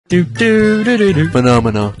Do do do do do.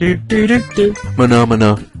 Phenomena. Do do do do.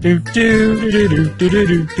 Phenomena. Do do do do do do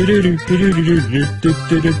do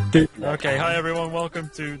do do do. Okay, hi everyone, welcome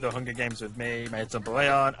to the Hunger Games with me, Made Simple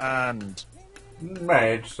Leon, and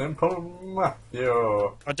Made Simple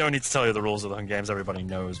Matthew. I don't need to tell you the rules of the Hunger Games. Everybody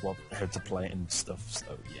knows how to play and stuff.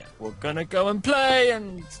 So yeah, we're gonna go and play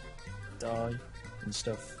and die and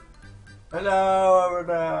stuff. Hello, over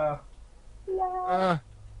there.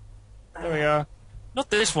 There we are. Not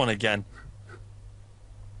this one again.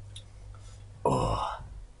 Oh,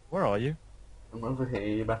 Where are you? I'm over here,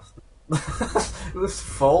 you bastard. It was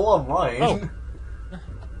full on mine. Oh.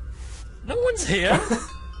 No one's here.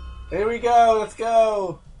 Here we go, let's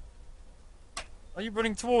go. Are you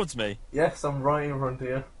running towards me? Yes, I'm right in front of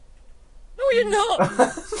you. No, you're not.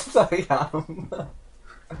 I am.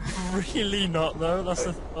 Really not, though. That's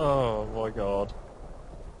the. Oh my god.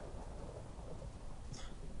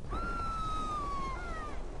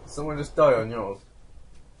 Someone just die on yours.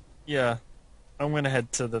 Yeah, I'm gonna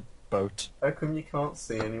head to the boat. How come you can't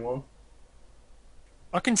see anyone?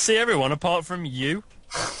 I can see everyone apart from you.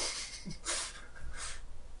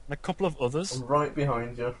 And a couple of others. I'm right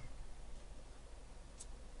behind you.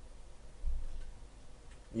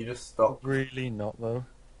 You just stopped. Really not, though.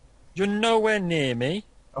 You're nowhere near me.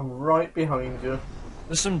 I'm right behind you.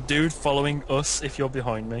 There's some dude following us if you're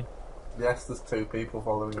behind me. Yes, there's two people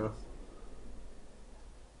following us.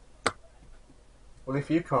 Well, if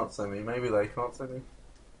you can't see me, maybe they can't see me.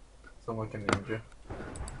 Someone can injure.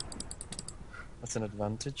 That's an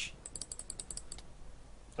advantage.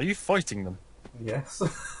 Are you fighting them? Yes.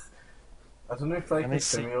 I don't know if they can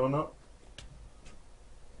see me or not.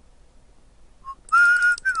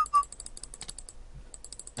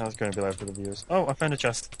 I was going to be live for the viewers. Oh, I found a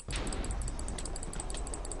chest.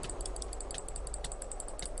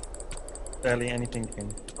 Barely anything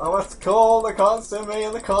in. Oh, that's cool. They can't see me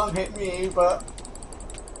and they can't hit me, but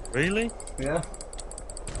Really? yeah.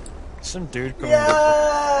 Some dude coming.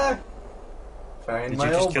 Yeah. Did you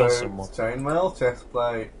just kill someone? Chainmail,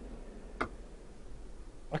 chestplate.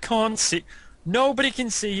 I can't see. Nobody can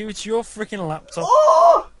see you. It's your freaking laptop.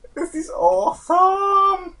 Oh, this is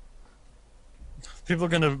awesome. People are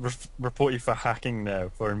gonna report you for hacking now.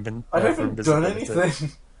 For I haven't done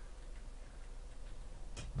anything.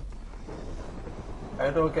 How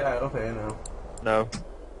do I get out of here now?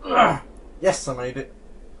 No. Yes, I made it.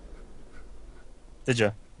 Did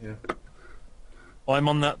you? Yeah. I'm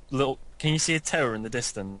on that little. Can you see a tower in the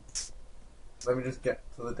distance? Let me just get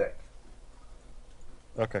to the deck.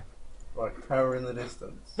 Okay. Right, tower in the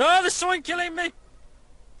distance. No, there's someone killing me!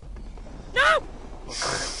 No!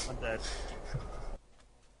 I'm dead.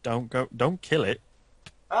 Don't kill it.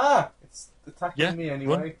 Ah! It's attacking me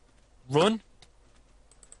anyway. Run!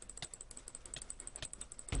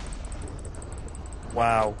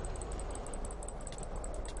 Wow.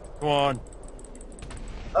 Come on.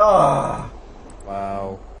 Ah!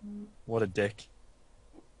 Wow. What a dick.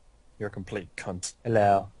 You're a complete cunt.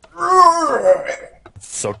 Hello.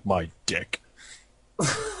 Suck my dick.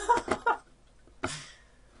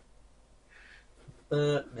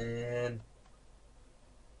 Man.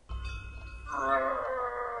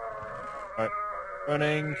 Right.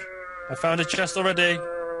 Running. I found a chest already.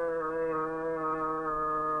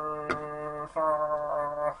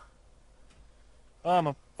 Oh,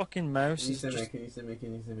 my fucking mouse is just... Can you see me?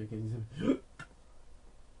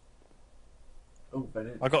 Oh,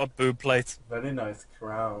 very... I got a boob plate. Very nice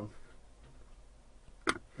crown.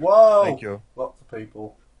 Whoa! Thank you. Lots of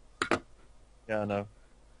people. Yeah, I know.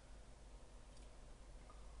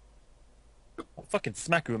 I'll fucking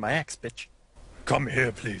smack you with my axe, bitch. Come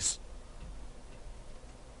here, please.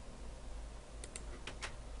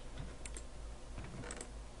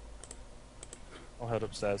 I'll head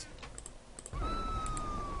upstairs.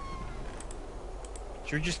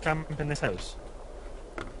 Should we just camp in this house?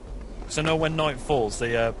 So I know when night falls,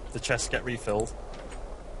 the chests get refilled.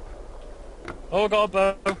 Oh, I got a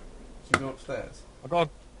bow. Should you go upstairs? I got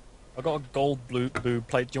a gold boob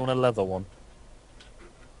plate. Do you want a leather one?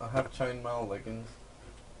 I have chainmail leggings.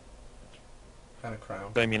 And a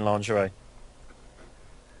crown. Don't you mean lingerie?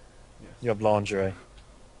 Yes. You have lingerie.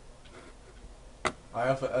 I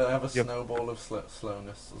have a snowball of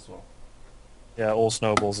slowness as well. Yeah, all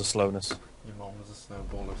snowballs are slowness. Your mom was a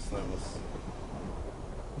snowball of slowness.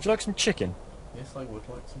 Would you like some chicken? Yes, I would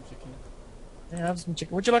like some chicken. Yeah, have some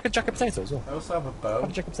chicken. Would you like a jack of potato as well? I also have a bow. Have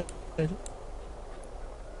a jack of potato.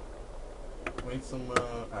 We need some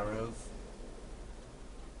arrows.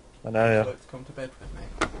 I know, yeah. Would you like to come to bed with me?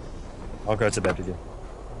 I'll go to bed with you.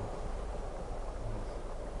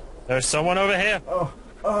 There's someone over here!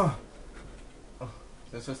 Oh!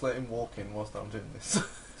 Let's just let him walk in whilst I'm doing this.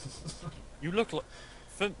 You look like...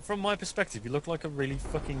 From my perspective, you look like a really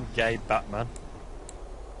fucking gay Batman.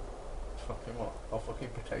 Fucking what? I'll fucking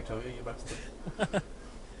potato you, you bastard.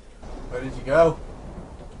 Where did you go?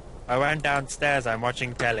 I went downstairs, I'm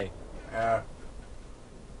watching telly.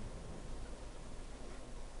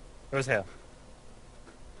 Who's here?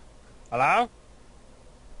 Hello?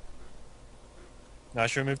 Now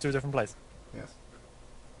should we move to a different place? Yes.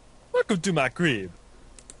 Welcome to my crib.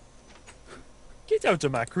 Get out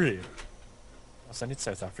of my crib. I'll send it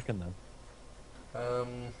South African then.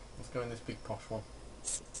 Let's go in this big posh one.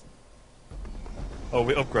 Oh,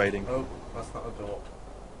 we're upgrading. Oh, that's not a door.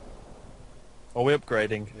 Oh, we're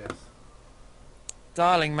upgrading. Yes.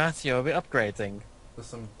 Darling Matthew, are we upgrading? There's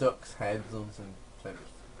some ducks' heads on some clips.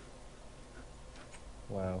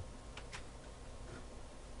 Wow.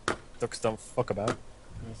 Ducks don't fuck about.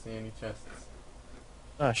 Can you see any chests?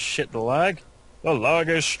 Ah, shit, the lag. The lag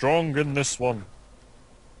is strong in this one.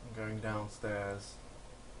 I'm going downstairs.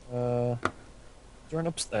 Is there an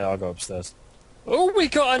upstairs? I'll go upstairs. Oh, we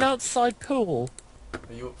got an outside pool!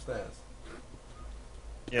 Are you upstairs?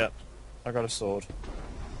 Yeah, I got a sword.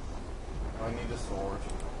 I need a sword.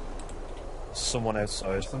 Someone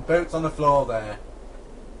outside. Some boots on the floor there.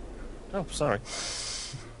 Oh, sorry.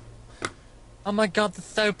 Oh my god, that's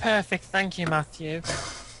so perfect, thank you, Matthew.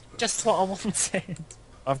 Just what I wanted.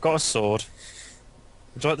 I've got a sword.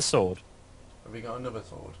 Would you like the sword? Have you got another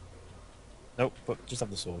sword? Nope, but just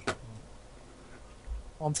have the sword.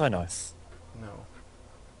 Aren't I nice? No.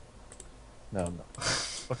 No, I'm not.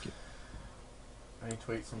 Fuck you. I need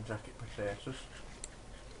to eat some jacket potatoes.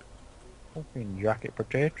 Fucking jacket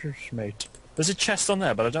potatoes, mate. There's a chest on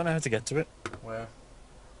there, but I don't know how to get to it. Where?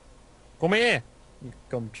 Come here! You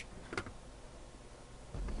cunt.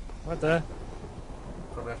 Right there.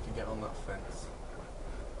 Probably have to get on that fence.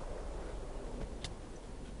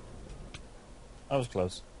 That was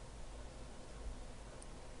close.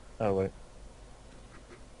 Oh, wait.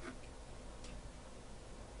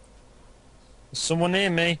 There's someone near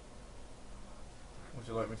me. Would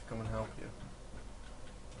you like me to come and help you?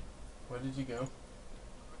 Where did you go?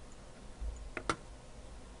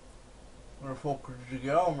 Where the fuck did you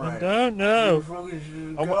go, mate? I don't know. Where the fuck did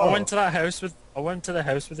you go? I went to that house with. I went to the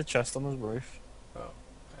house with the chest on the roof. Oh, okay,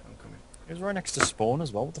 I'm coming. It was right next to spawn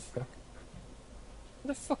as well. What the fuck? How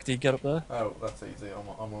the fuck did you get up there? Oh, that's easy.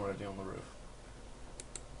 I'm already on the roof.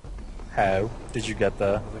 How did you get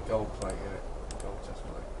there? There's a gold plate in it. Gold chest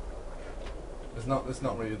plate. It's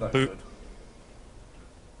not really that Boot. good.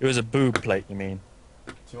 It was a boob plate, you mean?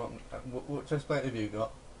 Do you want? What chest plate have you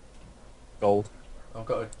got? Gold. I've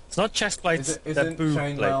got a. It's not chest plates. They're Isn't boob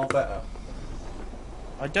chainmail plate. better?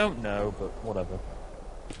 I don't know, but whatever.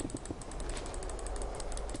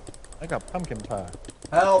 I got pumpkin pie.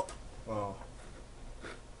 Help! Oh,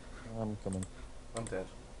 I'm coming. I'm dead.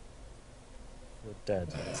 You're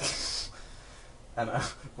dead. And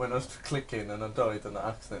when I was clicking and I died and I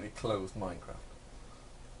accidentally closed Minecraft.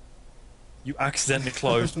 You accidentally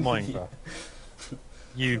closed Minecraft.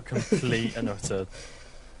 You complete and utter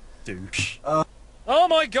douche. Oh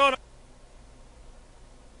my god!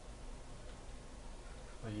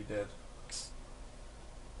 Are you dead?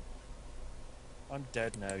 I'm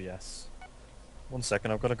dead now, yes. 1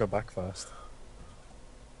 second, I've got to go back first.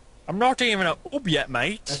 I'm not even up yet,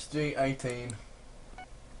 mate. SG-18.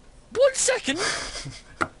 1 second!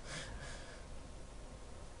 Fucking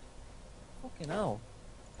hell.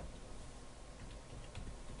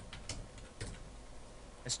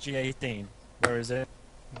 SG-18. Where is it?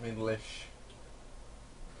 Middle-ish.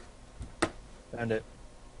 Found it.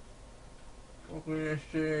 Fucking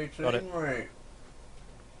SG-18, Got it. mate.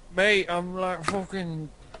 Mate, I'm like fucking...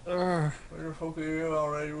 Where the fuck are you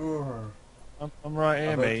already? I'm right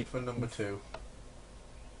here, I voted mate. for number 2.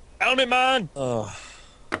 Helmet man! Oh.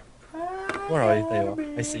 Where are you? There you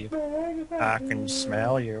are. I see you. I can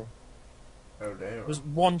smell you. Oh, there. There's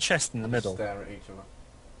one chest in the middle. Stare at each other.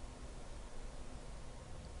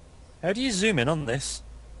 How do you zoom in on this?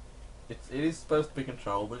 It is supposed to be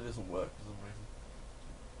controlled, but it doesn't work for some reason.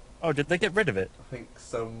 Oh, did they get rid of it? I think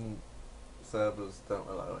some servers don't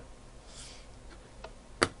allow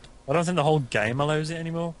it. I don't think the whole game allows it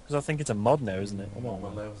anymore, because I think it's a mod now, isn't it? I don't What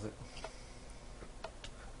know. allows it?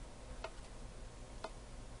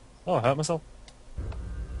 Oh, I hurt myself.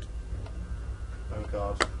 Oh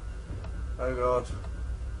god. Oh god.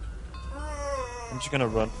 I'm just gonna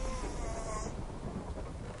run.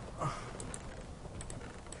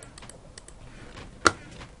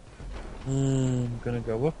 I'm gonna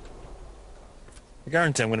go up. I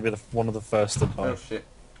guarantee I'm gonna be one of the first to die. Oh shit.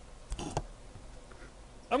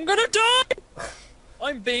 I'm gonna die!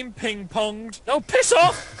 I'm being ping-ponged. No, piss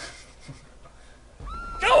off!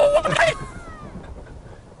 Go away!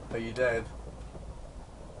 Are you dead?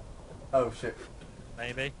 Oh shit.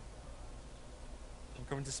 Maybe. I'm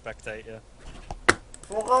coming to spectate you.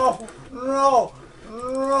 Fuck off! No!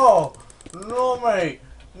 No! No, mate!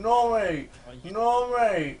 No, mate! No,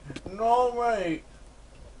 mate! No, mate!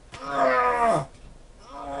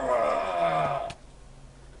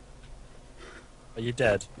 Are you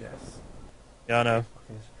dead? Yes. Yeah, I know.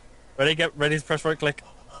 Ready? Get ready to press right click.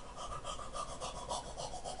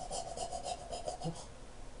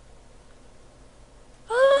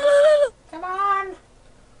 Come on!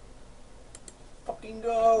 Fucking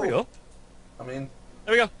go! Hurry up. I'm in.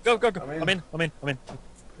 There we go. Go, go, go. I'm I'm in. I'm in. I'm in.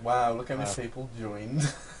 Wow, look how many people joined.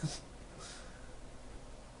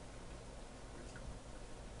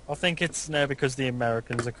 I think it's now because the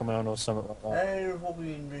Americans are coming on or something like that. Hey,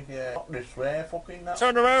 fucking dickhead. Not this way, fucking that.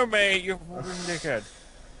 Turn around, mate, you fucking dickhead.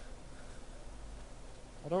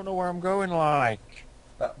 I don't know where I'm going, like.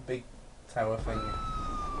 That big tower thing.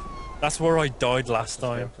 That's where I died last Just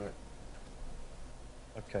go time. to it.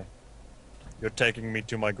 Okay. You're taking me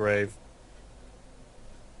to my grave.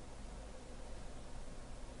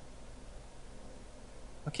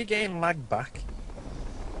 I keep getting lagged back.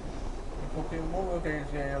 Fucking mother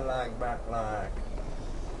keeps getting lag back like.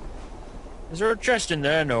 Is there a chest in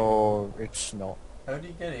there? No, it's not. How do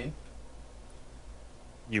you get in?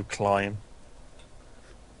 You climb.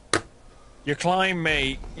 You climb,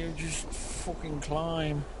 mate. You just fucking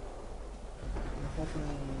climb. You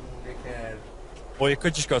fucking dickhead. Or you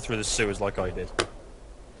could just go through the sewers like I did.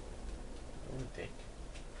 You dick.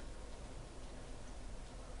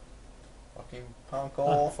 Fucking parkour.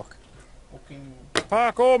 Oh, fuck. Fucking.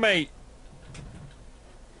 Parkour, mate!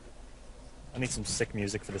 I need some sick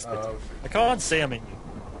music for this bit. Oh, I can't see, I mean.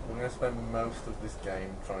 I'm gonna spend most of this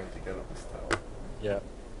game trying to get up this tower. Yeah.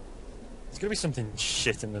 There's gonna be something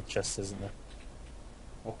shit in the chest, isn't there?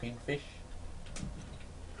 Fucking fish.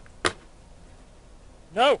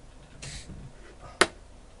 No!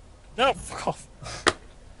 No, fuck off.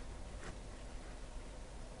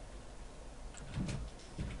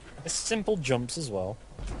 There's simple jumps as well.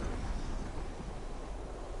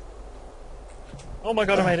 Oh my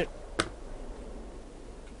god, I made it.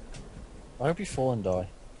 I hope you fall and die.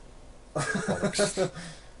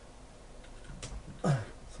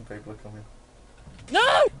 Some people are coming.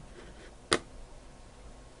 No!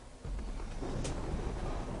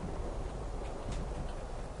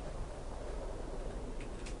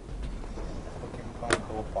 Fucking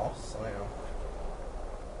parkour boss, I am.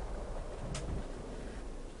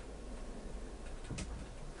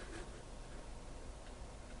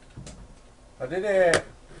 I did it!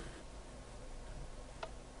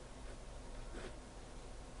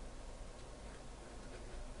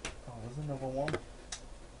 Oh, there's another one.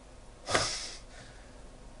 There's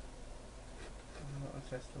not a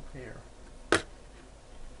chest up here.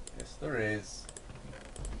 Yes, there is.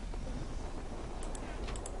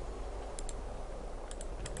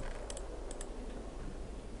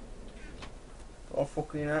 Got a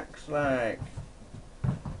fucking axe like.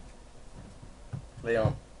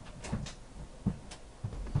 Leon.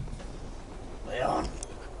 Leon.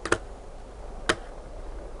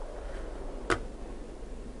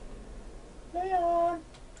 Leon.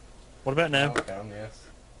 What about now? Oh, can, yes.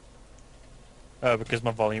 Oh, because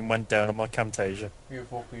my volume went down on my Camtasia. You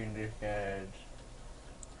fucking dickhead.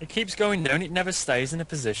 It keeps going down, it never stays in a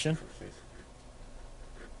position.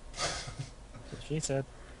 She said.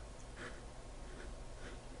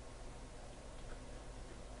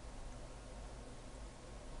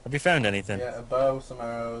 Have you found anything? Yeah, a bow, some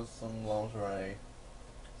arrows, some lingerie,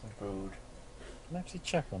 some food. Can I actually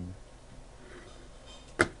check on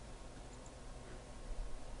them?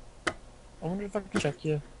 I wonder if I can check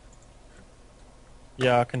you.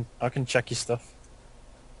 Yeah, I can check your stuff.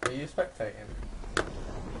 Are you spectating?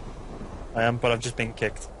 I am, but I've just been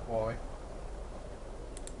kicked. Why?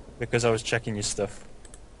 Because I was checking your stuff.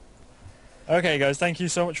 Okay guys, thank you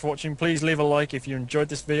so much for watching. Please leave a like if you enjoyed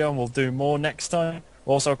this video and we'll do more next time.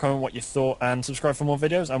 Also comment what you thought and subscribe for more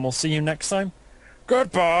videos and we'll see you next time.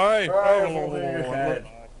 Goodbye! Oh,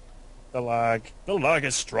 the lag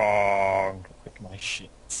is strong. Like my shit.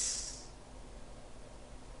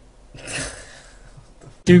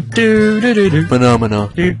 Do do do do do. Phenomena.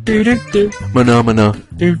 Do do do do. Phenomena.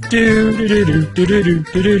 Do do do do do do do do do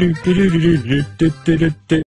do do do do do do do do.